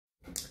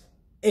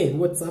Hey,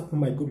 what's up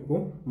my good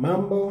people?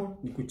 Mambo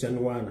ni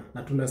kuchanuana.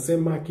 Na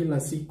tunasema kila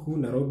siku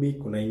Nairobi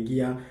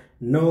kunaingia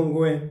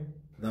nongwe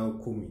dhao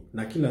 10.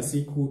 Na kila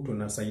siku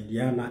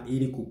tunasaidiana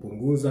ili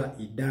kupunguza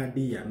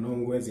idadi ya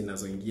nongwe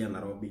zinazoingia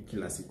Nairobi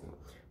kila siku.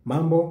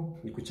 Mambo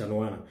ni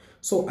kuchanuana.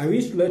 So I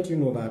wish to let you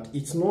know that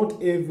it's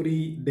not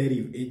every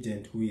Deriv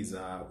agent who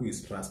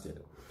is trusted.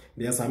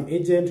 There are some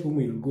agents who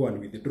will go and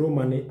withdraw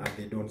money and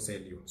they don't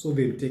sell you. So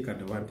they will take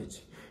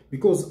advantage.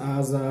 Because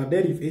as a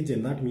Deriv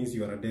agent, that means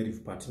you are a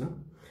Deriv partner.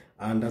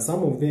 And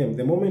some of them,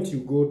 the moment you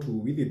go to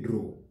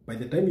withdraw, by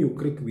the time you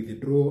click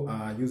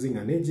withdraw using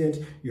an agent,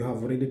 you have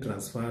already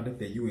transferred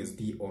the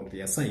USD on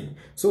their side.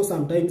 So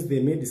sometimes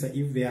they may decide,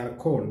 if they are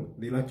con,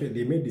 they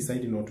may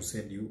decide not to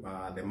send you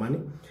the money.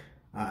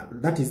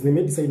 That is, they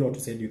may decide not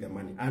to send you the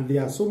money, and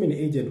there are so many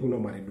agents who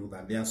normally do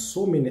that. There are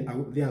so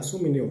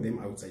many of them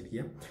outside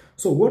here.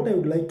 So what I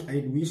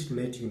wish to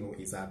let you know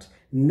is that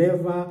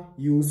never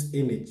use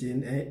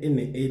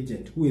any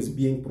agent who is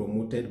being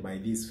promoted by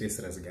these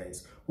faceless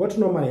guys. What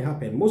normally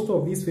happens, most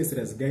of these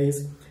faceless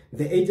guys,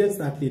 the agents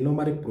that they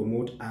normally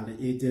promote are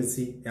the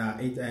agency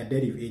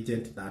Deriv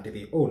agent that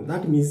they own.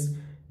 That means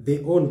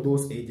they own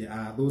those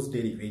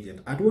Deriv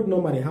agents. And what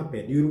normally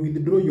happen, you will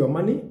withdraw your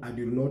money and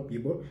you will not be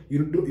able,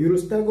 you will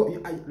struggle.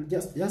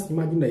 Just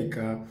imagine like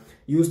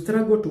you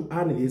struggle to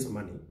earn this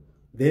money,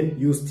 then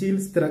you still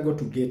struggle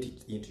to get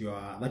it into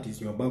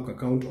your bank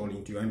account or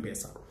into your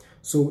M-Pesa.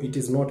 So it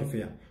is not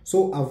fair.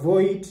 So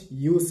avoid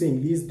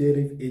using these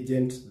Deriv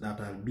agents that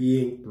are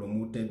being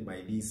promoted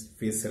by these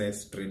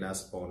faceless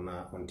traders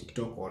on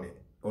TikTok or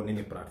on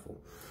any platform.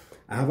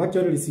 I have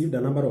actually received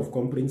a number of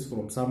complaints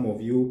from some of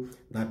you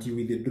that you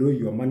withdraw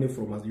your money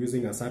from us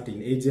using a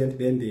certain agent,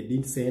 then they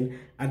didn't send,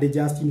 and they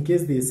just in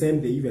case they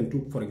send, they even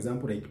took, for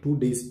example, like 2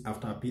 days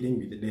after appealing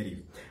with the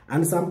Deriv.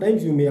 And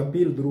sometimes you may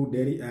appeal through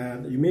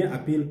Deriv, you may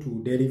appeal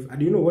to Deriv,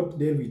 and you know what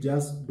Deriv will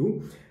just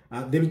do?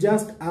 They'll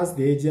just ask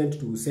the agent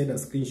to send a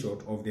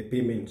screenshot of the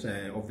payment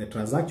of the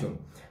transaction,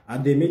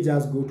 and they may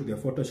just go to the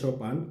Photoshop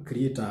and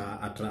create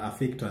a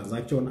fake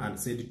transaction and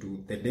send it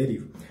to the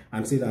Deriv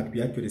and say that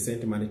we actually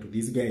sent money to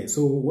this guy.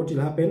 So what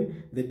will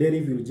happen? The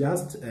Deriv will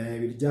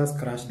just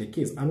crash the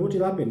case, and what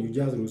will happen? You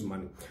just lose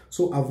money.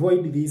 So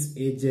avoid these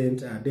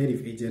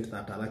Deriv agents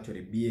that are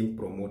actually being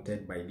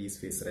promoted by these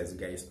faceless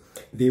guys.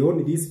 They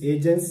own these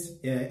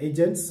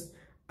agents.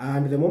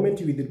 And the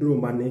moment you withdraw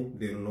money,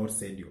 they will not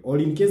send you. Or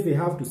in case they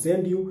have to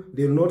send you,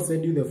 they will not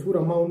send you the full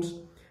amount.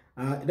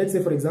 Let's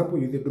say, for example,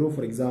 you withdraw,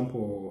 for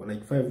example,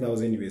 like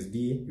 5,000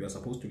 USD. You are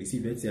supposed to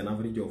receive, let's say, an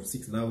average of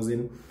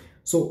 6,000.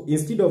 So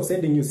instead of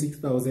sending you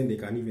 6,000, they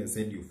can even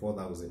send you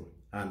 4,000.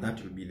 And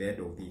that will be the end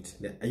of it.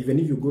 Even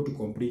if you go to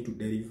complain to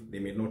Deriv, they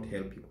may not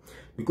help you.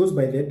 Because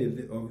by the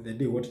end of the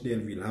day, what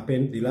will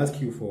happen, they'll ask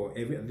you for,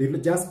 they'll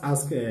just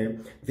ask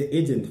the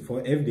agent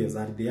for evidence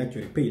that they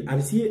actually paid.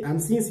 And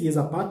since he is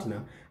a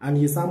partner, and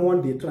he is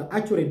someone they trust,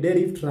 actually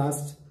Deriv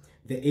trusts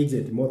the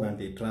agent more than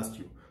they trust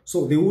you.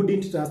 So they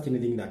wouldn't trust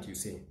anything that you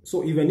say.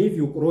 So even if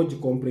you lodge a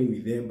complaint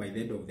with them, by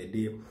the end of the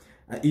day,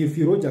 if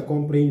you lodge a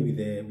complaint with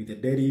the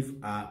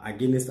Deriv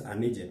against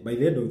an agent, by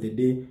the end of the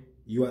day,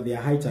 there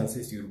are high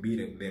chances you'll be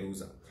the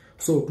loser.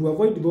 So to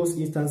avoid those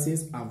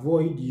instances,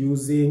 avoid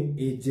using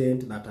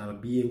agents that are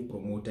being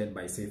promoted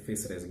by, say,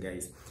 faceless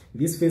guys.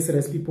 These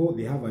faceless people,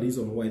 they have a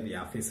reason why they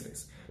are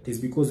faceless. It is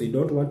because they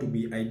don't want to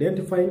be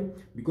identified,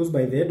 because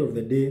by the end of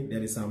the day,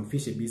 there is some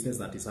fishy business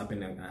that is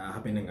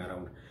happening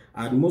around.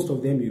 And most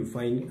of them you'll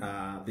find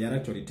they are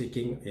actually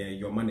taking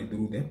your money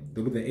through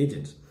the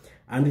agent.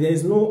 And there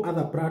is no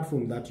other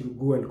platform that you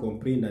go and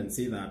complain and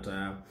say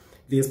that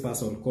this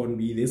person can't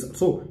be this.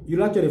 So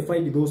you'll actually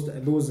find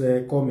those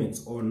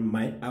comments on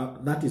my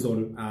that is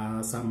on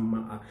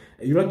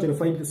you'll actually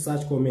find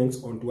such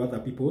comments onto other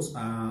people's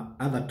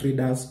other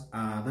traders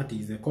that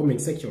is the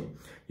comment section.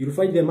 You'll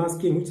find them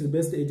asking which is the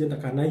best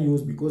agent can I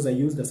use because I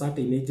used a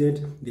certain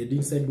agent, they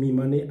didn't send me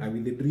money, I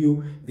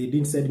withdrew, they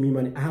didn't send me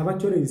money. I have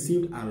actually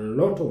received a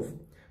lot of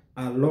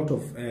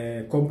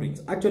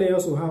complaints. Actually, I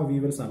also have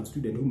even some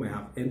students whom I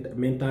have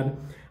mentored,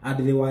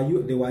 and they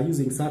were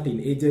using certain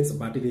agents,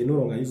 but they no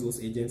longer use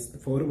those agents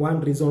for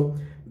one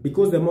reason,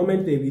 because the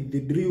moment they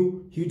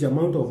withdrew huge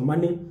amount of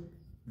money,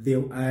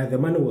 the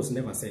money was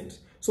never sent.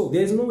 So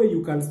there is no way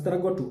you can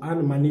struggle to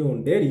earn money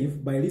on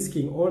Deriv by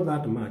risking all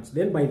that much.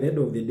 Then by the end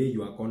of the day,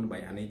 you are conned by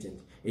an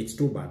agent. It's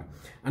too bad.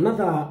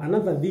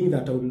 Another thing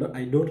that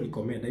I don't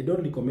recommend. I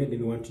don't recommend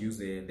anyone to use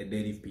the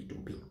Deriv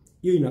P2P.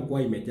 Hiyo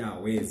inakuwa imejaa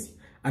wezi.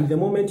 And the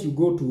moment you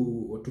go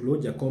to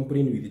lodge a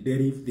complaint with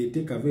Deriv, they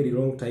take a very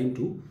long time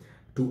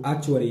to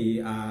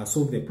actually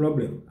solve the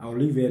problem, or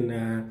even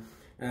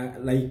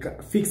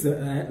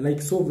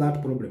solve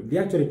that problem. They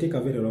actually take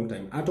a very long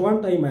time. At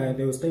one time,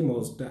 there was time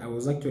I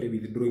was actually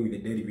withdrawing with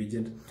the Deriv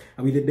agent,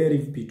 with the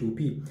Deriv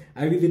P2P.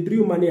 I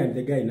withdrew money and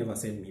the guy never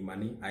sent me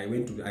money. I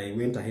went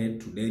ahead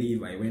to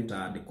Deriv. I went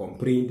the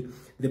complaint.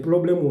 The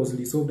problem was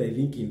resolved, I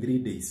think, in 3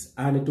 days,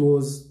 and it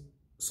was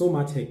so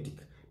much hectic.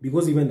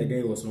 because even the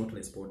guy was not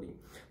responding.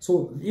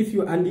 So if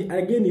you, and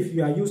again, if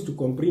you are used to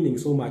complaining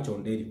so much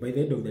on Deriv, by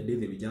the end of the day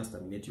they will just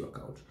terminate your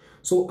account.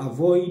 So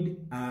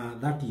avoid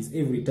that is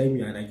every time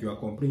you are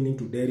complaining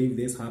to Deriv,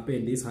 this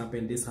happened, this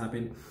happened, this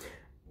happened.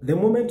 The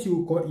moment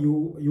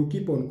you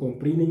keep on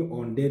complaining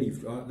on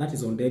Deriv, that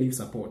is on Deriv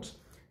support,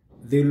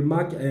 they'll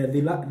mark,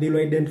 they'll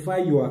identify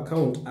your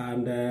account,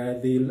 and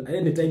they'll,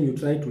 anytime you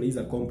try to raise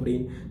a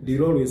complaint,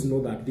 they'll always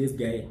know that this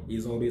guy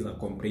is always a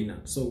complainer.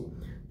 So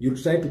you'll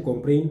try to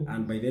complain,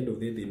 and by the end of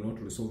the day, they'll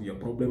not resolve your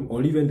problem,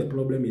 or even the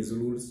problem is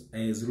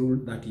rule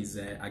that is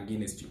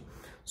against you.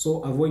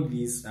 So avoid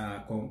this,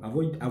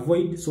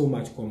 avoid so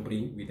much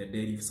complaint with the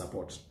Deriv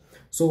support.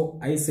 So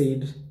I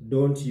said,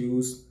 don't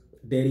use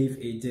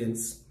Deriv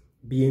agents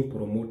being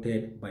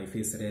promoted by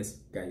faceless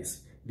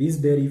guys.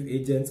 These Deriv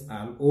agents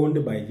are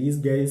owned by these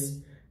guys,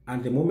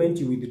 and the moment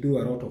you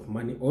withdraw a lot of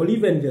money, or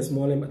even the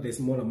small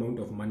amount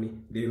of money,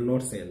 they will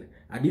not sell.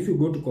 And if you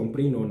go to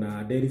complain on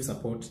Deriv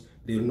support,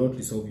 they will not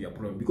resolve your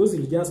problem, because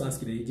he'll just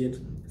ask the agent,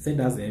 send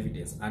us the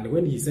evidence. And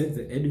when he sends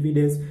the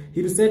evidence,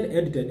 he'll send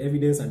edited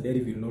evidence, and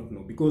Deriv will not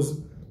know,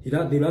 because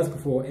they'll ask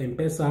for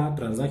M-Pesa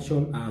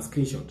transaction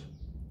screenshot.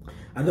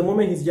 At the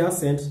moment he's just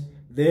sent,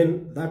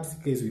 then that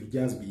case will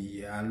just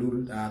be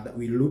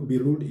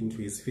ruled into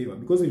his favor,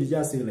 because he'll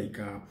just say like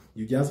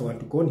you just want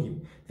to con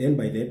him. Then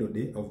by the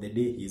end of the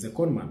day, he's a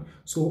con man.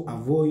 So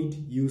avoid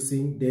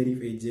using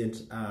Deriv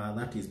agent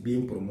that is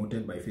being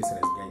promoted by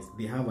faceless guys.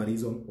 They have a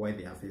reason why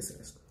they are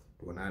faceless.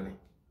 Tuonane.